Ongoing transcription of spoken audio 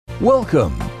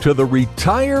Welcome to the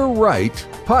Retire Right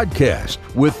podcast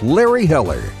with Larry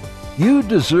Heller. You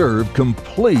deserve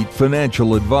complete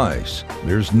financial advice.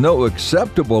 There's no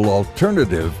acceptable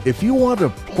alternative if you want a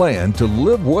plan to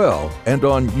live well and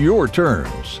on your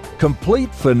terms.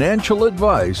 Complete financial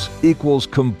advice equals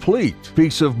complete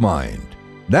peace of mind.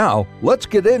 Now, let's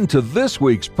get into this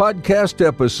week's podcast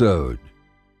episode.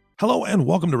 Hello and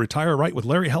welcome to Retire Right with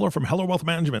Larry Heller from Heller Wealth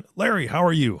Management. Larry, how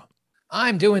are you?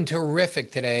 I'm doing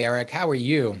terrific today, Eric. How are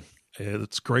you?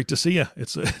 It's great to see you.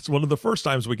 It's one of the first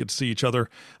times we get to see each other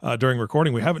during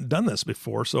recording. We haven't done this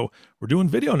before, so we're doing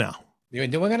video now. We're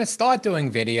going to start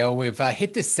doing video. We've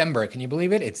hit December. Can you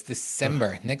believe it? It's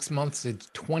December. Next month is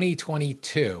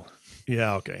 2022.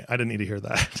 Yeah, okay. I didn't need to hear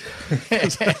that.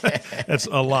 It's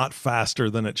a lot faster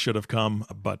than it should have come,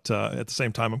 but at the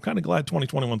same time, I'm kind of glad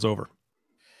 2021's over.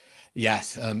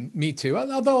 Yes, me too.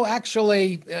 Although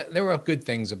actually, there were good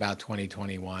things about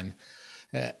 2021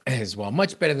 as well.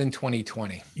 Much better than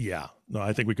 2020. Yeah, no,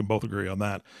 I think we can both agree on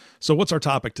that. So what's our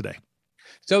topic today?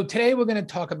 So today we're going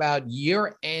to talk about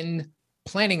year-end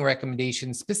planning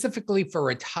recommendations, specifically for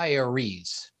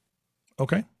retirees.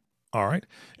 Okay. All right.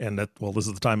 And this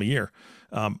is the time of year.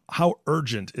 How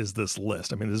urgent is this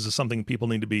list? I mean, is this something people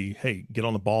need to be, hey, get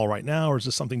on the ball right now, or is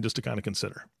this something just to kind of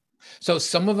consider? So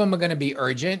some of them are going to be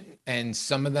urgent and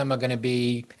some of them are going to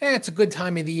be, it's a good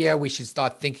time of the year. We should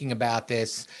start thinking about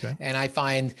this. Okay. And I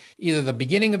find either the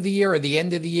beginning of the year or the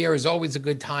end of the year is always a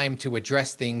good time to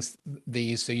address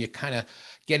these. So you kind of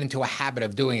get into a habit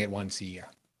of doing it once a year.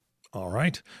 All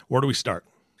right. Where do we start?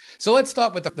 So let's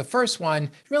start with the first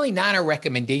one. Really not a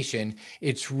recommendation.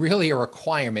 It's really a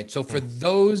requirement. So for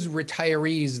those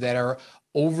retirees that are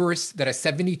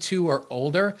 72 or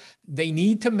older, they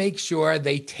need to make sure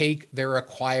they take their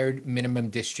required minimum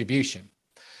distribution.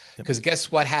 Because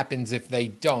guess what happens if they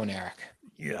don't, Eric?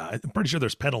 Yeah, I'm pretty sure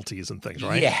there's penalties and things,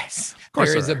 right? Yes.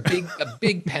 There is a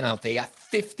big penalty, a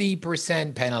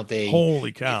 50% penalty.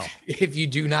 Holy cow. If you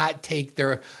do not take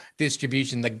their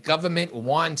distribution. The government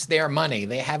wants their money.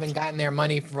 They haven't gotten their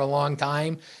money for a long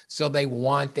time, so they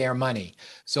want their money.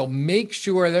 So make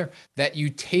sure that you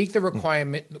take the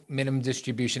requirement minimum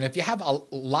distribution. If you have a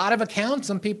lot of accounts,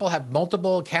 some people have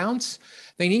multiple accounts,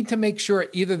 they need to make sure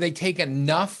either they take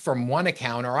enough from one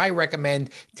account, or I recommend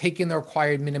taking the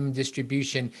required minimum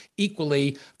distribution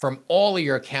equally from all of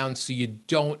your accounts so you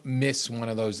don't miss one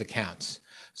of those accounts.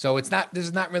 So this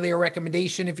is not really a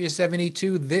recommendation if you're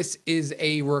 72. This is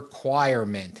a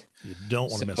requirement. You don't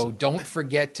want to miss it. So don't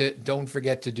forget to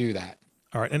do that.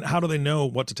 All right. And how do they know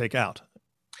what to take out?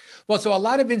 Well, so a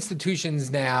lot of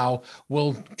institutions now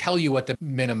will tell you what the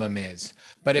minimum is.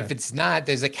 But if it's not,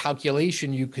 there's a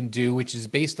calculation you can do, which is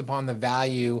based upon the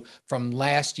value from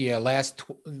last year,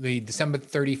 the December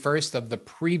 31st of the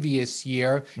previous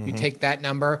year. Mm-hmm. You take that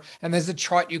number, and there's a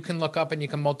chart you can look up and you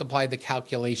can multiply the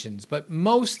calculations. But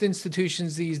most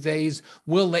institutions these days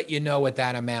will let you know what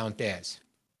that amount is.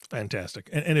 Fantastic.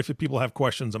 And if people have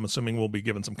questions, I'm assuming we'll be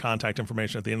given some contact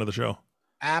information at the end of the show.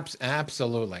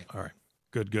 Absolutely. All right.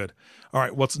 Good. All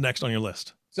right. What's next on your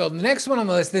list? So the next one on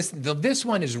the list, this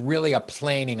one is really a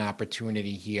planning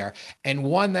opportunity here, and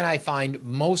one that I find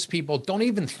most people don't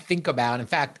even think about. In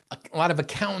fact, a lot of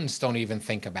accountants don't even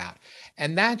think about,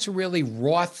 and that's really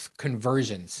Roth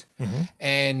conversions. Mm-hmm.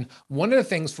 And one of the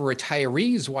things for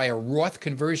retirees why a Roth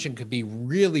conversion could be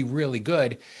really, really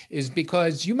good is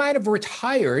because you might have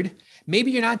retired.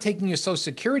 Maybe you're not taking your Social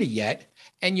Security yet,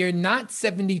 and you're not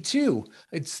 72.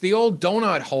 It's the old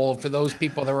donut hole for those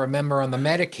people that remember on the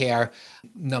Medicare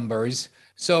numbers.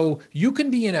 So you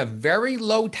can be in a very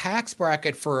low tax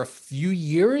bracket for a few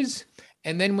years.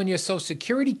 And then when your Social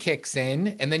Security kicks in,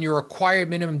 and then your required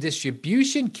minimum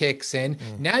distribution kicks in,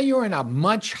 now you're in a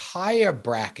much higher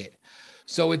bracket.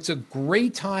 So it's a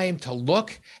great time to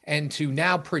look and to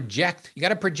now project. You got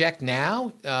to project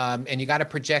now, and you got to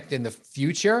project in the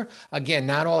future. Again,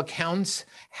 not all accountants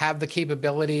have the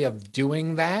capability of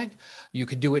doing that. You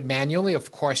could do it manually.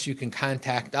 Of course, you can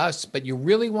contact us, but you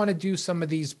really want to do some of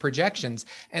these projections.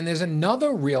 And there's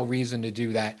another real reason to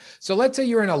do that. So let's say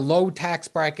you're in a low tax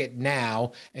bracket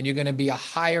now, and you're going to be a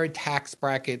higher tax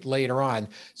bracket later on.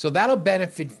 So that'll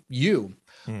benefit you.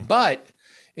 But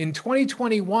in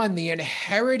 2021, the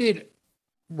inherited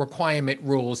requirement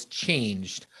rules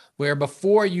changed, where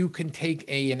before you can take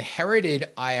an inherited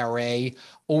IRA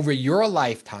over your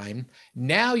lifetime,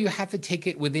 now you have to take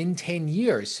it within 10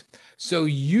 years. So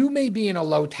you may be in a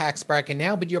low tax bracket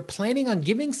now, but you're planning on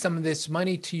giving some of this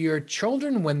money to your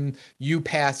children when you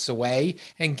pass away.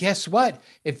 And guess what?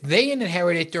 If they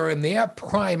inherit it during their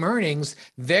prime earnings,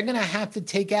 they're going to have to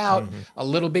take out a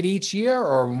little bit each year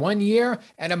or 1 year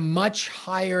at a much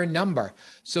higher number.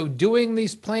 So doing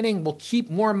these planning will keep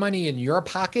more money in your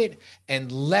pocket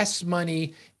and less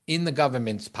money in the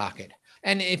government's pocket.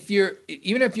 And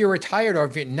even if you're retired or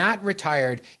if you're not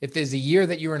retired, if there's a year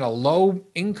that you're in a low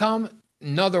income,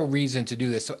 another reason to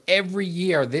do this. So every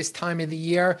year, this time of the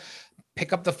year,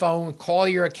 pick up the phone, call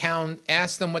your accountant,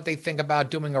 ask them what they think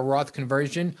about doing a Roth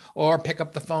conversion, or pick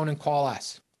up the phone and call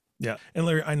us. Yeah. And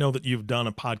Larry, I know that you've done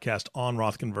a podcast on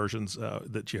Roth conversions,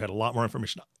 that you had a lot more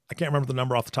information. I can't remember the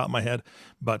number off the top of my head,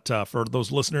 but for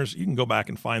those listeners, you can go back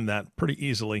and find that pretty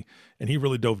easily. And he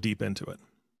really dove deep into it.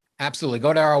 Absolutely.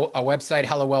 Go to our website,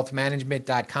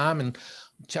 hellowealthmanagement.com, and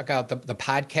check out the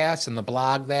podcast and the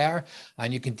blog there,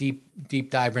 and you can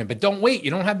deep dive in. But don't wait. You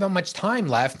don't have that much time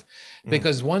left,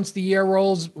 because once the year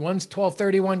rolls, once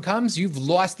 12/31 comes, you've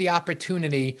lost the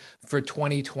opportunity for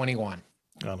 2021.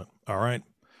 Got it. All right.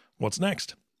 What's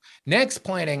next? Next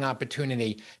planning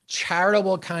opportunity,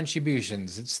 charitable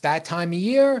contributions. It's that time of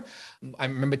year. I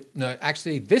remember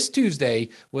actually this Tuesday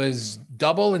was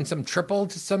double and some triple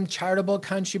to some charitable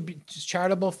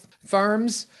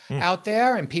firms out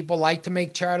there. And people like to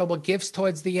make charitable gifts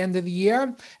towards the end of the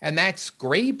year. And that's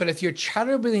great. But if you're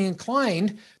charitably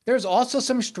inclined, there's also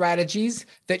some strategies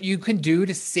that you can do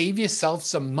to save yourself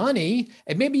some money.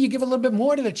 And maybe you give a little bit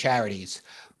more to the charities.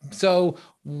 So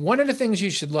one of the things you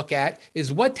should look at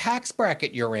is what tax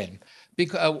bracket you're in,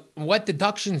 because what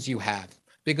deductions you have.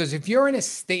 Because if you're in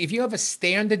if you have a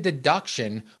standard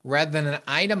deduction rather than an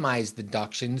itemized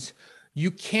deductions,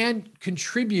 you can't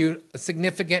contribute a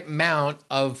significant amount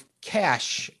of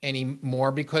cash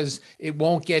anymore because it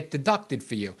won't get deducted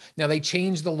for you. Now, they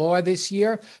changed the law this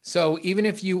year. So even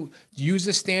if you use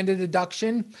a standard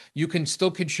deduction, you can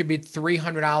still contribute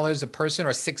 $300 a person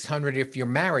or $600 if you're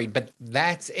married, but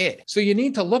that's it. So you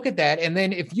need to look at that. And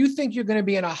then if you think you're going to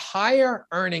be in a higher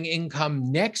earning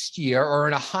income next year or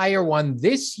in a higher one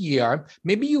this year,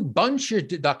 maybe you bunch your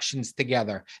deductions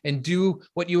together and do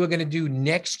what you were going to do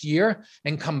next year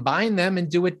and combine them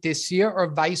and do it this year, or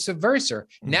vice versa.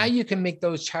 Now you can make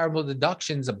those charitable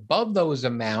deductions above those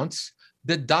amounts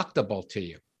deductible to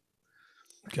you.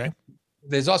 Okay.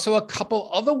 There's also a couple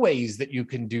other ways that you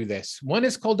can do this. One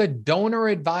is called a donor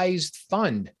advised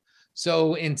fund.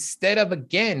 So instead of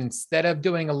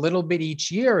doing a little bit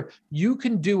each year, you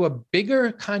can do a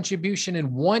bigger contribution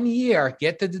in 1 year,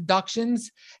 get the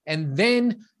deductions, and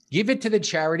then give it to the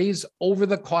charities over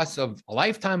the course of a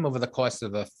lifetime, over the course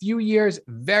of a few years.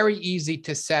 Very easy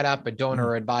to set up a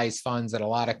donor advised funds at a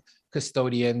lot of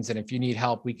custodians. And if you need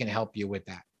help, we can help you with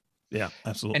that. Yeah,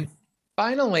 absolutely. And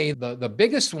finally, the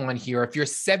biggest one here, if you're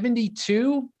 72,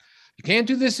 you can't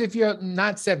do this if you're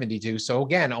not 72. So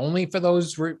again, only for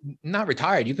those not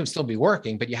retired, you can still be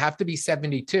working, but you have to be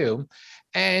 72.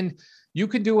 And you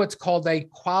could do what's called a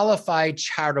qualified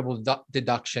charitable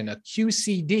deduction, a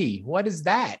QCD. What is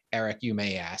that, Eric, you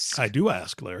may ask? I do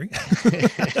ask, Larry.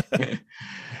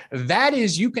 That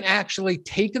is, you can actually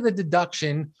take the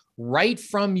deduction right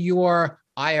from your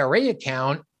IRA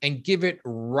account and give it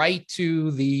right to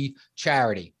the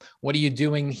charity. What are you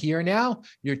doing here now?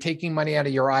 You're taking money out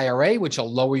of your IRA, which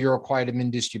will lower your required admin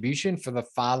distribution for the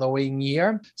following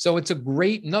year. So it's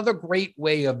another great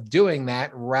way of doing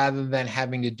that rather than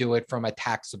having to do it from a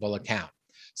taxable account.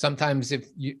 Sometimes if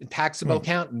you taxable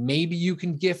account, maybe you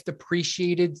can gift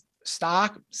appreciated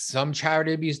stock. Some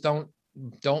charities don't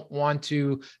want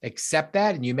to accept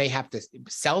that, and you may have to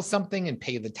sell something and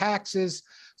pay the taxes.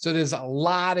 So there's a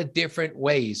lot of different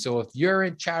ways. So if you're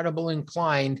charitable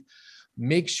inclined,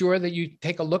 make sure that you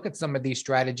take a look at some of these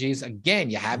strategies. Again,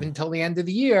 you have until the end of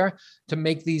the year to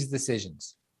make these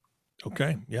decisions.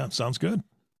 Okay. Yeah, sounds good.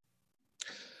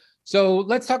 So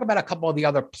let's talk about a couple of the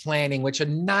other planning, which are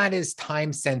not as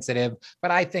time sensitive,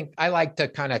 but I think I like to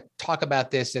kind of talk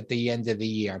about this at the end of the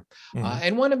year.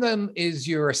 And one of them is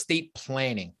your estate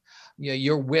planning,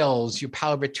 your wills, your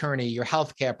power of attorney, your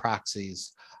healthcare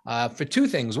proxies. For two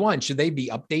things. One, should they be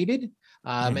updated?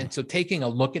 And so taking a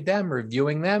look at them,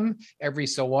 reviewing them every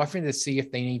so often to see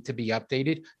if they need to be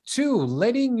updated. Two,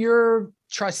 letting your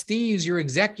trustees, your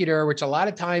executor, which a lot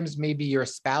of times maybe your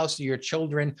spouse or your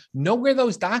children, know where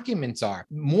those documents are.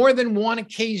 More than one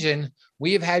occasion,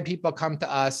 we have had people come to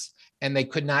us and they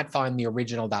could not find the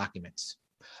original documents.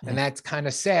 And that's kind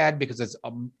of sad because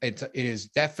it is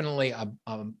definitely a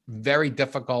very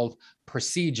difficult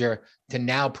procedure to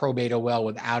now probate a will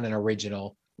without an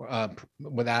original.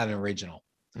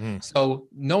 So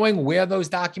knowing where those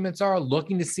documents are,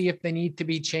 looking to see if they need to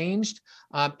be changed.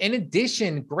 In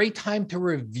addition, great time to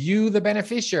review the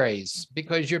beneficiaries,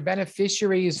 because your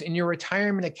beneficiaries in your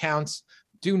retirement accounts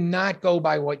do not go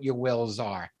by what your wills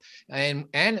are.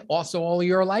 And also all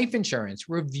your life insurance,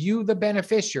 review the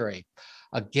beneficiary.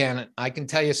 Again, I can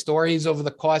tell you stories over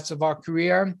the course of our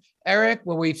career, Eric,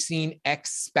 where we've seen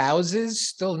ex-spouses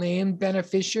still named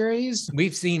beneficiaries.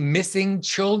 We've seen missing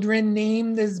children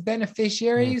named as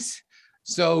beneficiaries.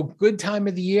 So good time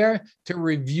of the year to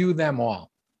review them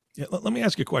all. Yeah, let me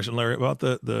ask you a question, Larry, about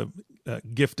the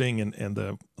gifting and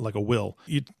the like a will.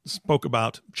 You spoke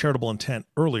about charitable intent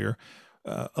earlier.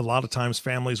 A lot of times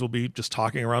families will be just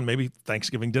talking around maybe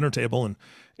Thanksgiving dinner table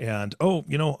and oh,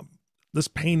 this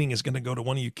painting is going to go to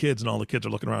one of you kids, and all the kids are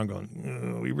looking around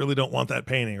going, we really don't want that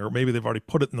painting. Or maybe they've already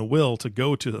put it in the will to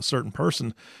go to a certain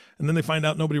person, and then they find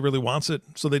out nobody really wants it,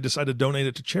 so they decide to donate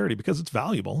it to charity because it's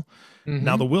valuable.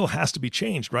 Now the will has to be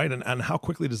changed, right? And how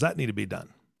quickly does that need to be done?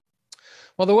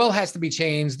 Well, the will has to be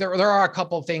changed. There are a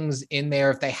couple of things in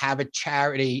there if they have a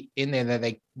charity in there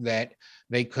that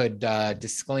they could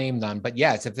disclaim them. But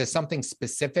yes, if there's something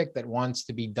specific that wants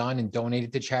to be done and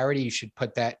donated to charity, you should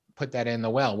put that in the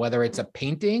will, whether it's a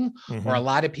painting or a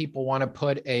lot of people want to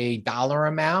put a dollar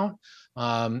amount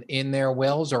in their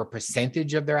wills or a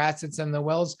percentage of their assets in the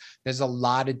wills. There's a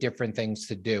lot of different things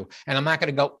to do. And I'm not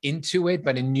going to go into it,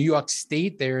 but in New York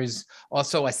State, there's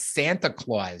also a Santa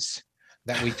Claus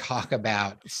that we talk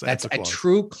about. That's a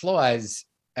true clause,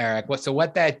 Eric. So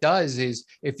what that does is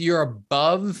if you're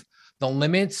above the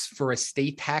limits for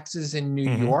estate taxes in New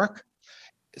York,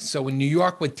 so New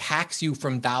York would tax you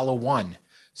from $1.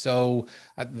 So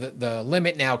the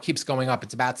limit now keeps going up.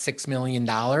 It's about $6 million,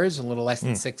 a little less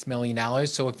than $6 million.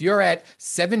 So if you're at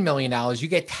 $7 million, you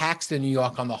get taxed in New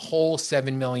York on the whole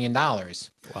 $7 million.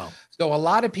 Wow. So a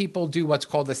lot of people do what's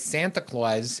called a Santa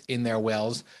Claus in their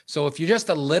wills. So if you're just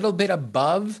a little bit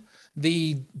above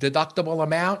the deductible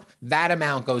amount, that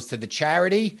amount goes to the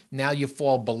charity. Now you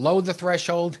fall below the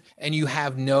threshold and you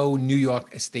have no New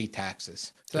York estate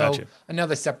taxes. So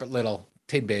another separate little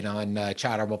tidbit on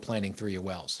charitable planning through your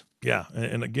wills. Yeah.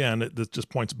 And again, this just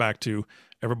points back to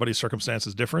everybody's circumstance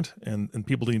is different, and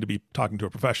people need to be talking to a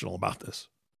professional about this.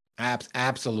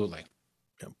 Absolutely.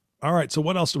 Yeah. All right. So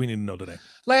what else do we need to know today?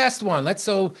 Last one.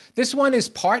 So this one is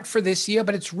part for this year,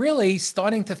 but it's really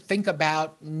starting to think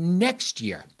about next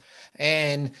year.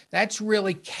 And that's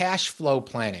really cash flow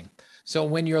planning. So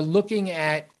when you're looking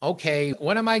at, okay,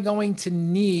 what am I going to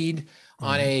need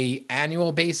on a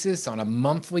annual basis, on a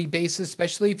monthly basis,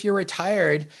 especially if you're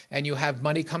retired and you have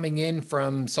money coming in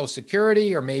from Social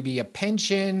Security or maybe a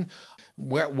pension,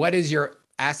 what is your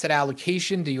asset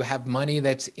allocation? Do you have money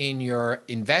that's in your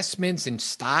investments and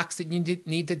stocks that you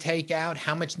need to take out?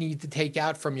 How much you need to take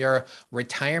out from your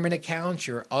retirement accounts,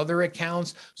 your other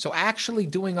accounts? So actually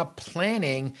doing a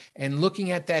planning and looking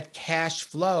at that cash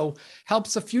flow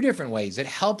helps a few different ways. It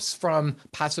helps from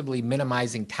possibly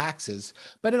minimizing taxes,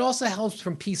 but it also helps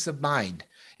from peace of mind.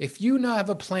 If you now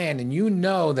have a plan and you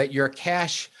know that your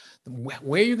cash,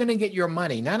 where you're going to get your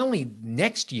money, not only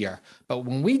next year, but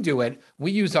when we do it, we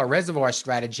use our reservoir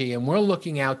strategy and we're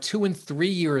looking out 2 and 3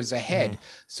 years ahead.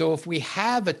 So if we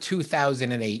have a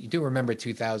 2008, you do remember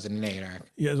 2008, Eric?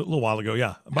 Yeah, a little while ago.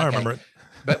 Yeah, I remember it.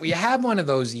 But we have one of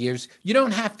those years, you don't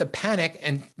have to panic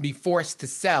and be forced to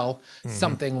sell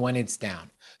something when it's down.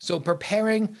 So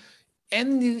preparing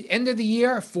end of the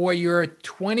year for your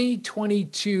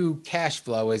 2022 cash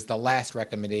flow is the last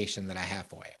recommendation that I have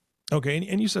for you. Okay,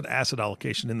 and you said asset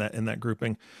allocation in that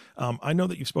grouping. I know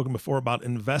that you've spoken before about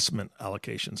investment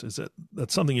allocations.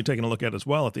 That's something you're taking a look at as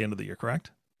well at the end of the year,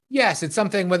 correct? Yes, it's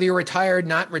something, whether you're retired,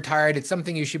 not retired, it's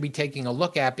something you should be taking a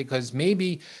look at, because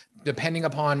maybe depending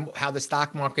upon how the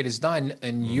stock market is done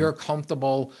and you're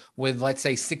comfortable with, let's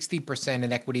say, 60%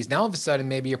 in equities. Now, all of a sudden,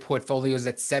 maybe your portfolio is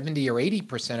at 70 or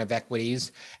 80% of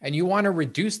equities, and you want to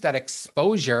reduce that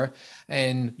exposure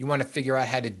and you want to figure out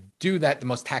how to do that the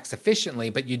most tax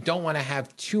efficiently, but you don't want to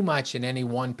have too much in any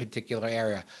one particular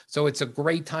area. So it's a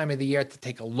great time of the year to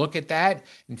take a look at that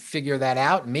and figure that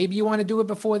out. Maybe you want to do it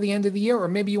before the end of the year, or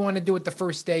maybe you want to do it the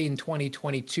first day in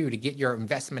 2022 to get your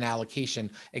investment allocation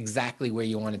exactly where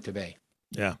you want it to be.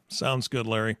 Yeah, sounds good,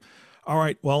 Larry. All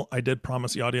right. Well, I did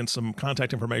promise the audience some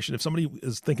contact information. If somebody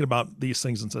is thinking about these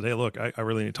things and said, hey, look, I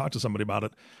really need to talk to somebody about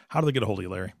it, how do they get a hold of you,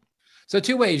 Larry? So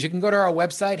 2 ways. You can go to our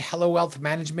website,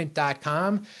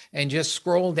 hellowealthmanagement.com, and just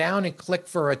scroll down and click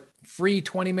for a free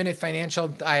 20-minute financial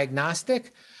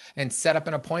diagnostic and set up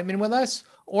an appointment with us,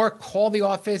 or call the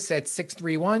office at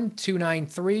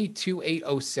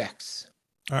 631-293-2806.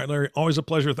 All right, Larry, always a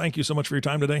pleasure. Thank you so much for your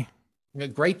time today.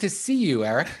 Great to see you,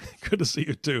 Eric. Good to see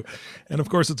you too. And of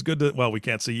course, it's good to, well, we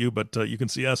can't see you, but you can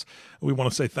see us. We want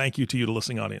to say thank you to you, the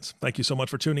listening audience. Thank you so much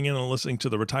for tuning in and listening to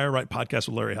the Retire Right podcast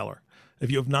with Larry Heller.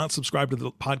 If you have not subscribed to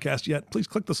the podcast yet, please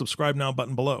click the subscribe now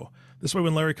button below. This way,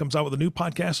 when Larry comes out with a new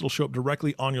podcast, it'll show up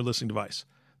directly on your listening device.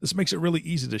 This makes it really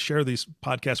easy to share these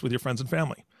podcasts with your friends and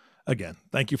family. Again,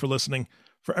 thank you for listening.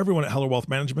 For everyone at Heller Wealth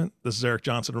Management, this is Eric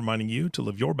Johnson reminding you to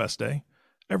live your best day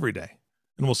every day.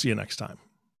 And we'll see you next time.